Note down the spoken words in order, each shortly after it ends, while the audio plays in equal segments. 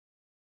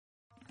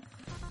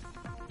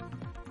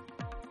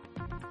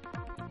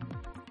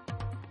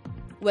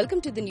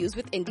Welcome to the news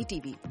with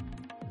NDTV.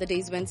 The day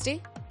is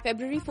Wednesday,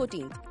 February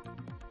 14th.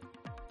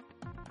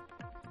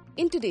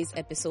 In today's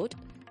episode,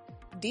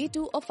 Day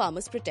 2 of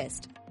Farmers'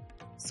 Protest.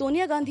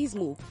 Sonia Gandhi's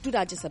move to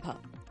Rajya Sabha.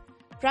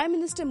 Prime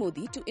Minister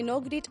Modi to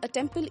inaugurate a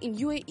temple in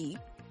UAE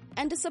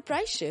and a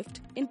surprise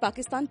shift in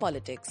Pakistan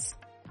politics.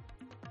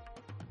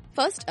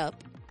 First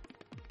up,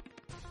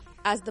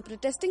 as the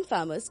protesting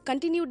farmers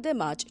continued their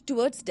march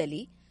towards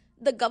Delhi,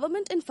 the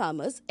government and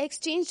farmers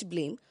exchanged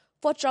blame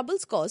for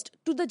troubles caused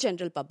to the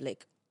general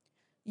public.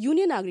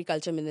 Union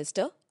Agriculture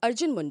Minister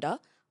Arjun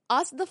Munda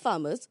asked the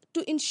farmers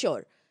to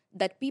ensure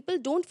that people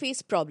don't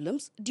face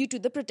problems due to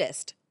the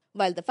protest,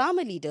 while the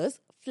farmer leaders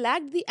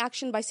flagged the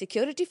action by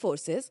security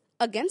forces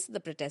against the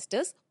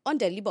protesters on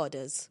Delhi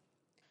borders.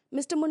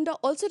 Mr. Munda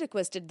also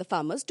requested the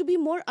farmers to be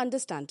more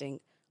understanding,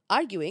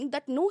 arguing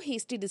that no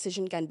hasty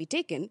decision can be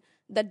taken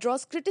that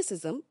draws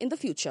criticism in the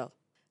future.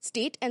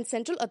 State and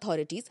central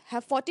authorities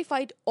have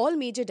fortified all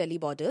major Delhi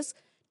borders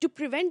to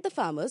prevent the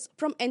farmers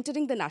from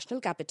entering the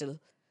national capital.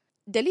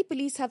 Delhi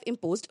police have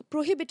imposed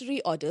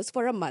prohibitory orders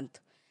for a month,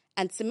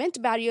 and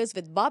cement barriers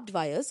with barbed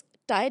wires,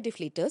 tire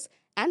deflators,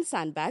 and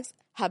sandbags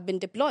have been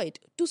deployed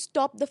to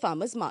stop the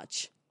farmers'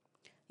 march.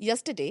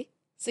 Yesterday,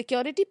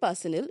 security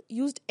personnel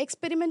used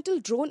experimental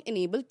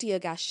drone-enabled tear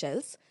gas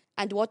shells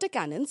and water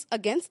cannons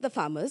against the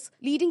farmers,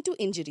 leading to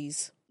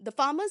injuries. The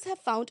farmers have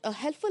found a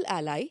helpful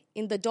ally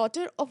in the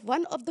daughter of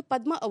one of the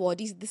Padma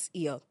awardees this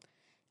year,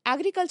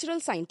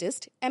 agricultural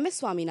scientist M.S.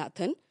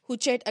 Swaminathan, who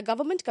chaired a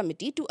government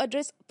committee to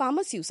address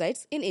farmer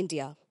suicides in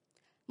India.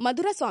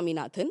 Madhura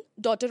Swaminathan,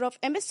 daughter of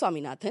M.S.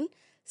 Swaminathan,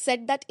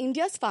 said that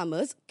India's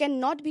farmers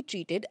cannot be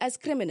treated as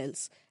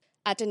criminals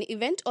at an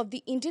event of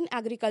the Indian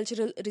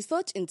Agricultural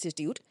Research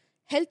Institute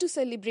held to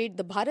celebrate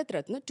the Bharat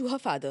Ratna to her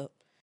father.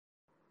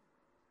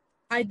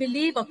 I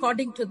believe,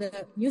 according to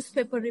the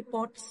newspaper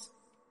reports,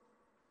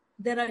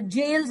 there are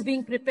jails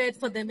being prepared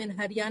for them in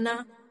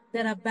Haryana,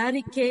 there are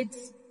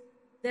barricades,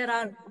 there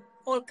are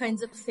all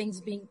kinds of things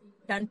being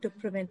done to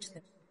prevent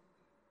them.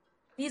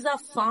 These are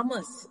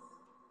farmers.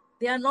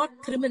 They are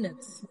not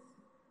criminals.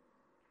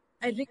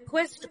 I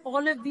request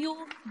all of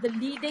you, the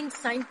leading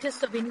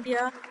scientists of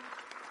India,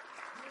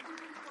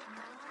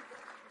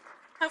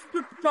 have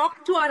to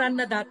talk to our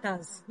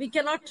Annadatas. We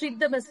cannot treat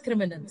them as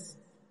criminals.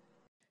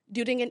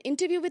 During an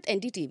interview with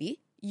NDTV,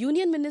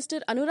 Union Minister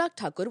Anurag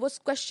Thakur was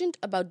questioned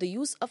about the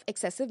use of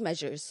excessive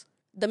measures.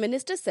 The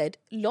minister said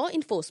law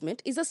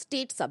enforcement is a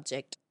state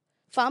subject.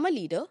 Farmer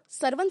leader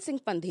Sarwan Singh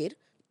Pandher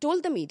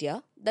told the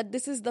media that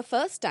this is the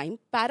first time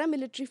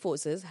paramilitary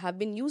forces have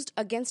been used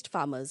against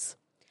farmers.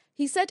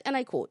 He said, and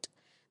I quote,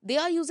 "They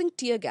are using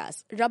tear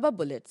gas, rubber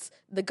bullets.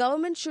 The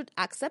government should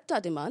accept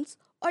our demands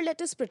or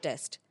let us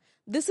protest.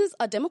 This is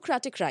a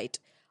democratic right.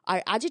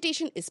 Our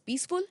agitation is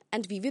peaceful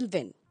and we will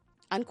win."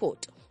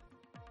 Unquote.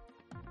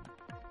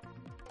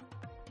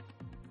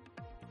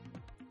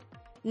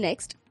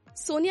 Next,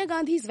 Sonia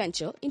Gandhi's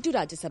venture into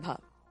Rajya Sabha.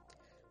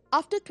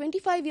 After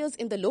 25 years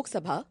in the Lok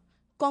Sabha,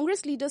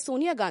 Congress leader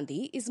Sonia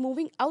Gandhi is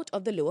moving out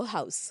of the lower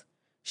house.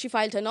 She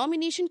filed her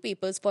nomination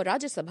papers for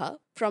Rajya Sabha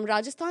from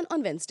Rajasthan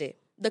on Wednesday.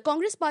 The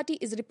Congress party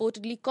is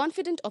reportedly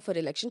confident of her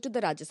election to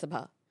the Rajya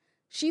Sabha.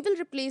 She will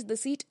replace the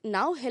seat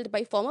now held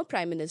by former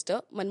Prime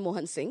Minister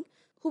Manmohan Singh,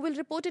 who will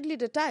reportedly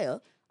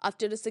retire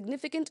after a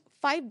significant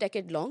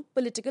 5-decade-long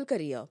political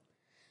career.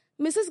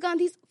 Mrs.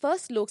 Gandhi's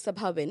first Lok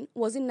Sabha win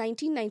was in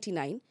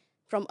 1999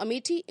 from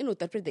Amethi in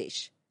Uttar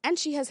Pradesh, and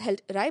she has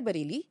held Rai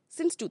Bareilly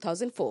since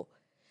 2004,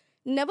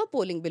 never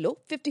polling below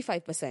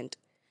 55%.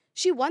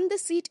 She won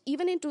this seat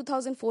even in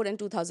 2004 and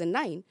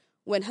 2009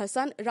 when her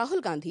son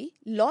Rahul Gandhi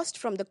lost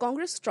from the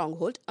Congress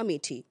stronghold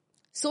Amethi.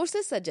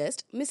 Sources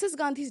suggest Mrs.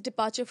 Gandhi's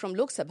departure from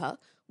Lok Sabha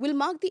will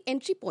mark the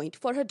entry point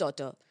for her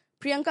daughter,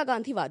 Priyanka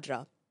Gandhi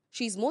Vadra.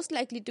 She is most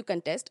likely to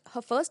contest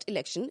her first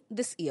election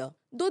this year,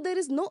 though there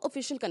is no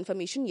official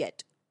confirmation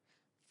yet.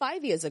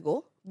 5 years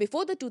ago,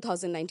 before the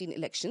 2019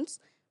 elections,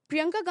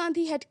 Priyanka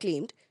Gandhi had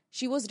claimed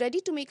she was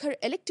ready to make her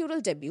electoral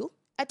debut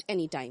at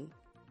any time.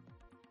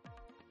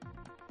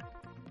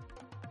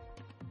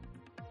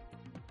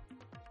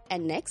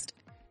 And next,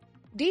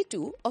 Day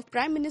 2 of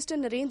Prime Minister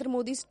Narendra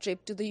Modi's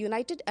trip to the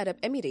United Arab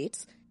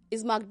Emirates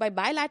is marked by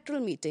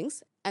bilateral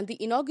meetings and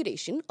the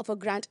inauguration of a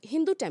grand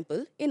Hindu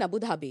temple in Abu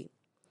Dhabi.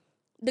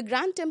 The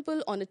grand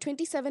temple on a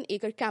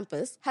 27-acre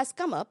campus has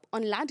come up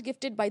on land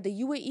gifted by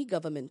the UAE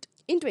government.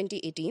 In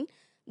 2018,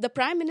 the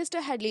Prime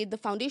Minister had laid the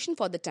foundation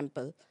for the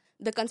temple,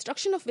 the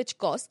construction of which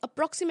costs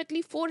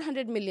approximately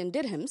 400 million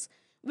dirhams,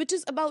 which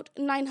is about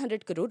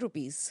 900 crore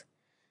rupees.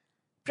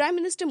 Prime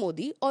Minister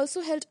Modi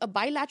also held a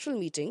bilateral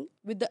meeting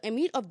with the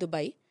Emir of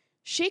Dubai,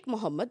 Sheikh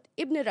Mohammed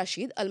Ibn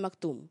Rashid Al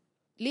Maktoum.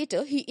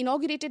 Later, he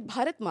inaugurated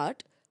Bharat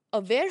Mart, a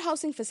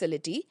warehousing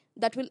facility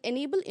that will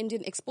enable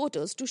Indian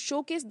exporters to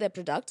showcase their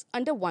products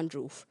under one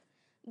roof.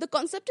 The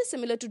concept is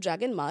similar to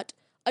Dragon Mart,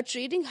 a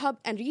trading hub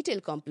and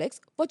retail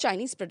complex for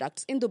Chinese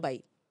products in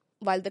Dubai.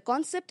 While the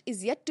concept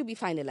is yet to be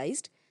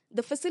finalized,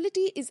 the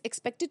facility is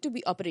expected to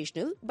be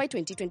operational by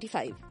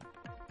 2025.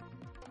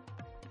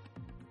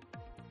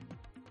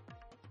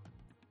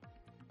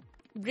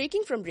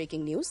 Breaking from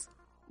breaking news,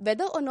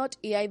 Whether or not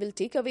AI will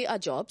take away our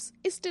jobs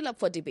is still up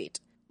for debate,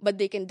 but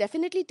they can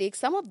definitely take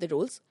some of the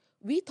roles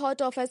we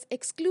thought of as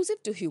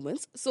exclusive to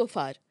humans so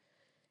far.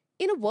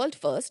 In a world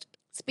first,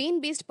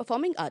 Spain-based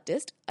performing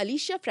artist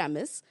Alicia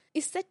Framis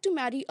is set to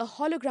marry a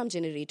hologram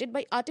generated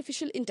by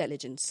artificial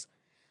intelligence.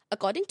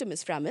 According to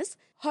Ms. Framis,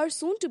 her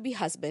soon-to-be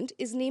husband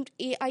is named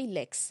AI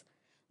Lex.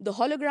 The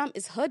hologram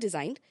is her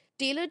design,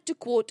 tailored to,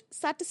 quote,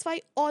 satisfy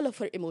all of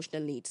her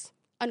emotional needs,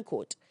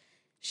 unquote.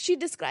 She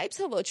describes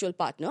her virtual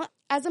partner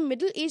as a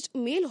middle-aged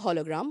male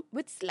hologram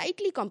with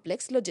slightly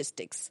complex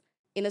logistics.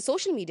 In a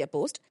social media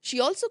post, she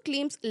also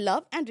claims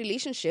love and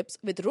relationships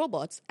with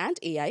robots and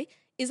AI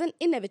is an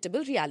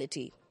inevitable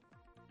reality.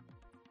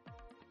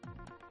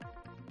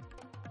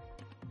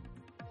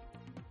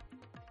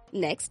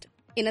 Next,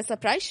 in a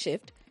surprise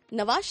shift,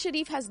 Nawaz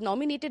Sharif has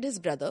nominated his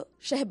brother,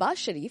 Shehbaz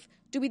Sharif,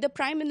 to be the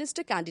Prime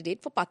Minister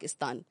candidate for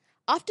Pakistan.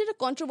 After a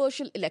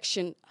controversial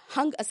election,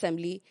 hung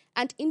assembly,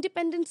 and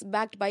independence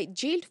backed by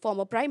jailed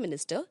former Prime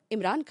Minister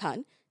Imran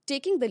Khan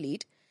taking the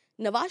lead,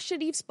 Nawaz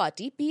Sharif's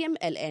party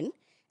PMLN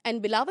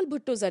and Bilawal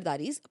Bhutto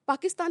Zardari's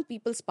Pakistan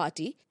People's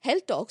Party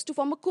held talks to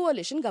form a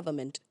coalition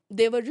government.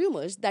 There were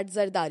rumours that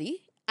Zardari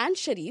and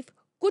Sharif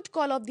could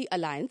call off the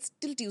alliance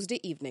till Tuesday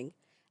evening,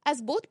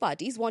 as both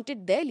parties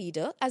wanted their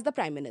leader as the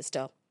Prime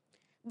Minister.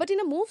 But in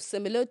a move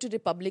similar to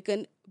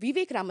Republican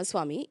Vivek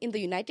Ramaswamy in the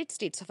United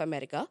States of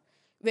America,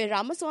 where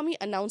Ramaswamy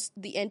announced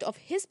the end of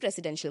his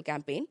presidential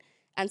campaign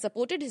and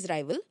supported his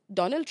rival,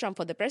 Donald Trump,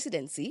 for the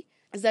presidency,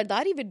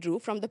 Zardari withdrew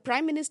from the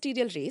prime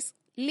ministerial race,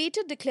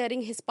 later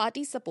declaring his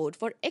party's support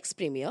for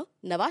ex-premier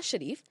Nawaz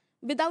Sharif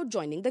without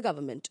joining the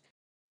government.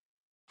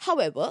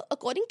 However,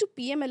 according to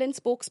PMLN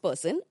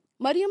spokesperson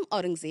Maryam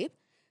Aurangzeb,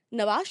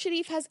 Nawaz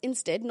Sharif has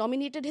instead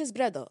nominated his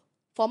brother,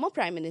 former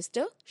Prime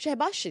Minister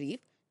Shehbaz Sharif,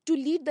 to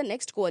lead the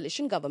next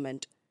coalition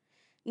government.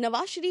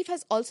 Nawaz Sharif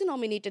has also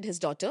nominated his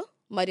daughter,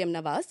 Maryam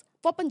Nawaz,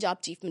 for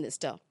Punjab Chief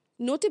Minister.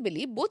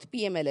 Notably, both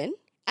PMLN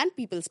and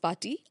People's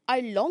Party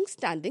are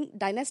long-standing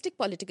dynastic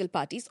political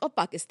parties of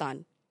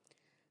Pakistan.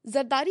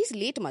 Zardari's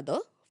late mother,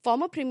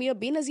 former Premier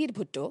Benazir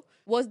Bhutto,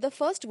 was the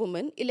first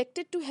woman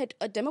elected to head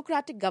a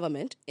democratic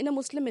government in a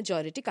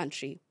Muslim-majority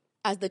country.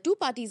 As the two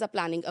parties are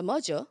planning a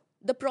merger,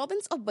 the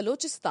province of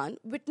Balochistan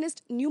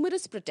witnessed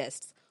numerous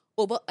protests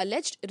over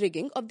alleged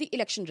rigging of the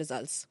election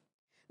results.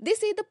 They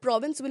say the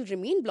province will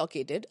remain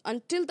blockaded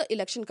until the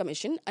Election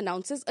Commission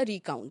announces a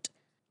recount.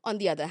 On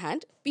the other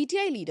hand,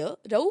 PTI leader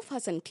Rauf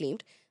Hassan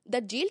claimed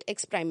that jailed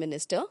ex-Prime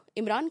Minister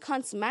Imran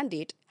Khan's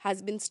mandate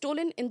has been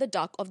stolen in the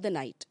dark of the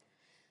night.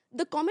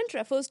 The comment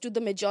refers to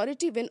the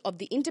majority win of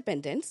the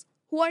independents,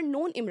 who are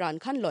known Imran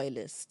Khan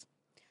loyalists.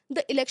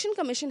 The Election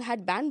Commission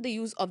had banned the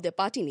use of their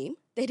party name,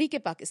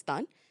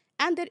 Tehreek-e-Pakistan,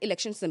 and their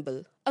election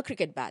symbol, a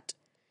cricket bat.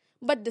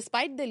 But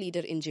despite their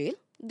leader in jail,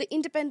 the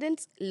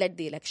independents led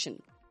the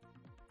election.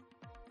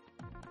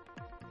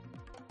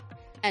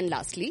 And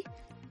lastly,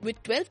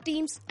 with 12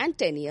 teams and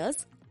 10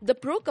 years, the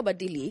Pro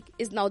Kabaddi League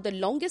is now the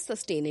longest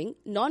sustaining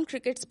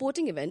non-cricket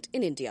sporting event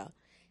in India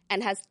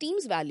and has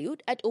teams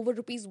valued at over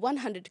Rs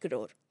 100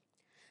 crore.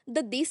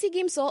 The Desi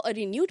game saw a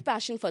renewed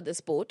passion for the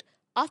sport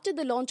after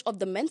the launch of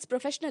the Men's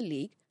Professional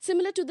League,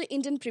 similar to the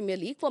Indian Premier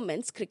League for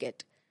men's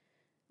cricket.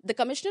 The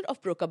Commissioner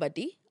of Pro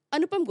Kabaddi,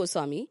 Anupam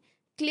Goswami,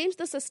 claims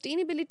the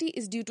sustainability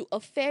is due to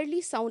a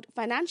fairly sound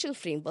financial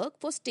framework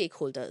for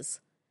stakeholders.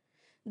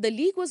 The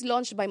league was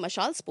launched by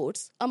Mashal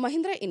Sports, a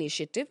Mahindra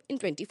initiative, in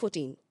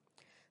 2014.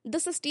 The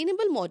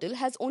sustainable model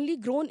has only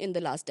grown in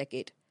the last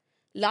decade,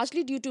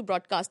 largely due to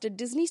broadcaster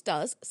Disney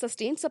Star's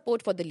sustained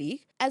support for the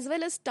league, as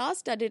well as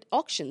star-studded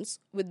auctions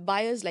with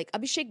buyers like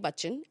Abhishek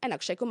Bachchan and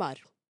Akshay Kumar.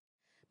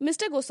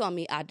 Mr.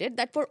 Goswami added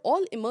that for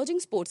all emerging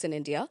sports in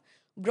India,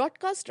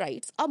 broadcast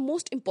rights are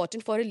most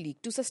important for a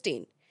league to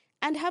sustain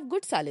and have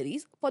good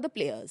salaries for the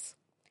players.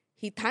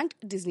 He thanked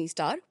Disney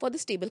Star for the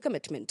stable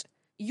commitment.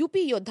 UP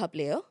Yodha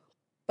player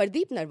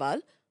Pardeep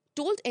Narwal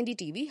told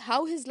NDTV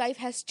how his life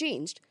has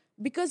changed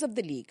because of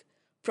the league,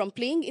 from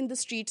playing in the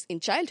streets in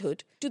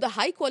childhood to the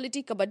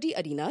high-quality kabaddi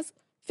arenas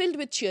filled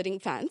with cheering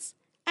fans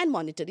and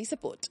monetary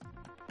support.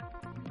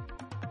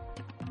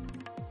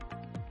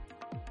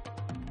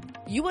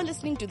 You are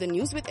listening to the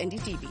News with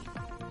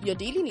NDTV, your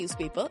daily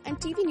newspaper and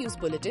TV news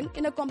bulletin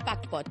in a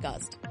compact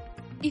podcast.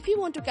 If you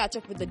want to catch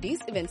up with the day's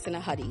events in a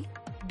hurry,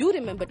 do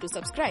remember to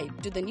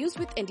subscribe to the News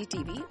with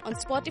NDTV on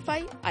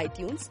Spotify,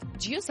 iTunes,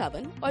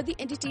 JioSavan or the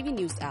NDTV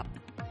News app.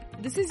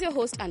 This is your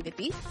host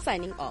Anviti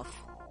signing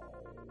off.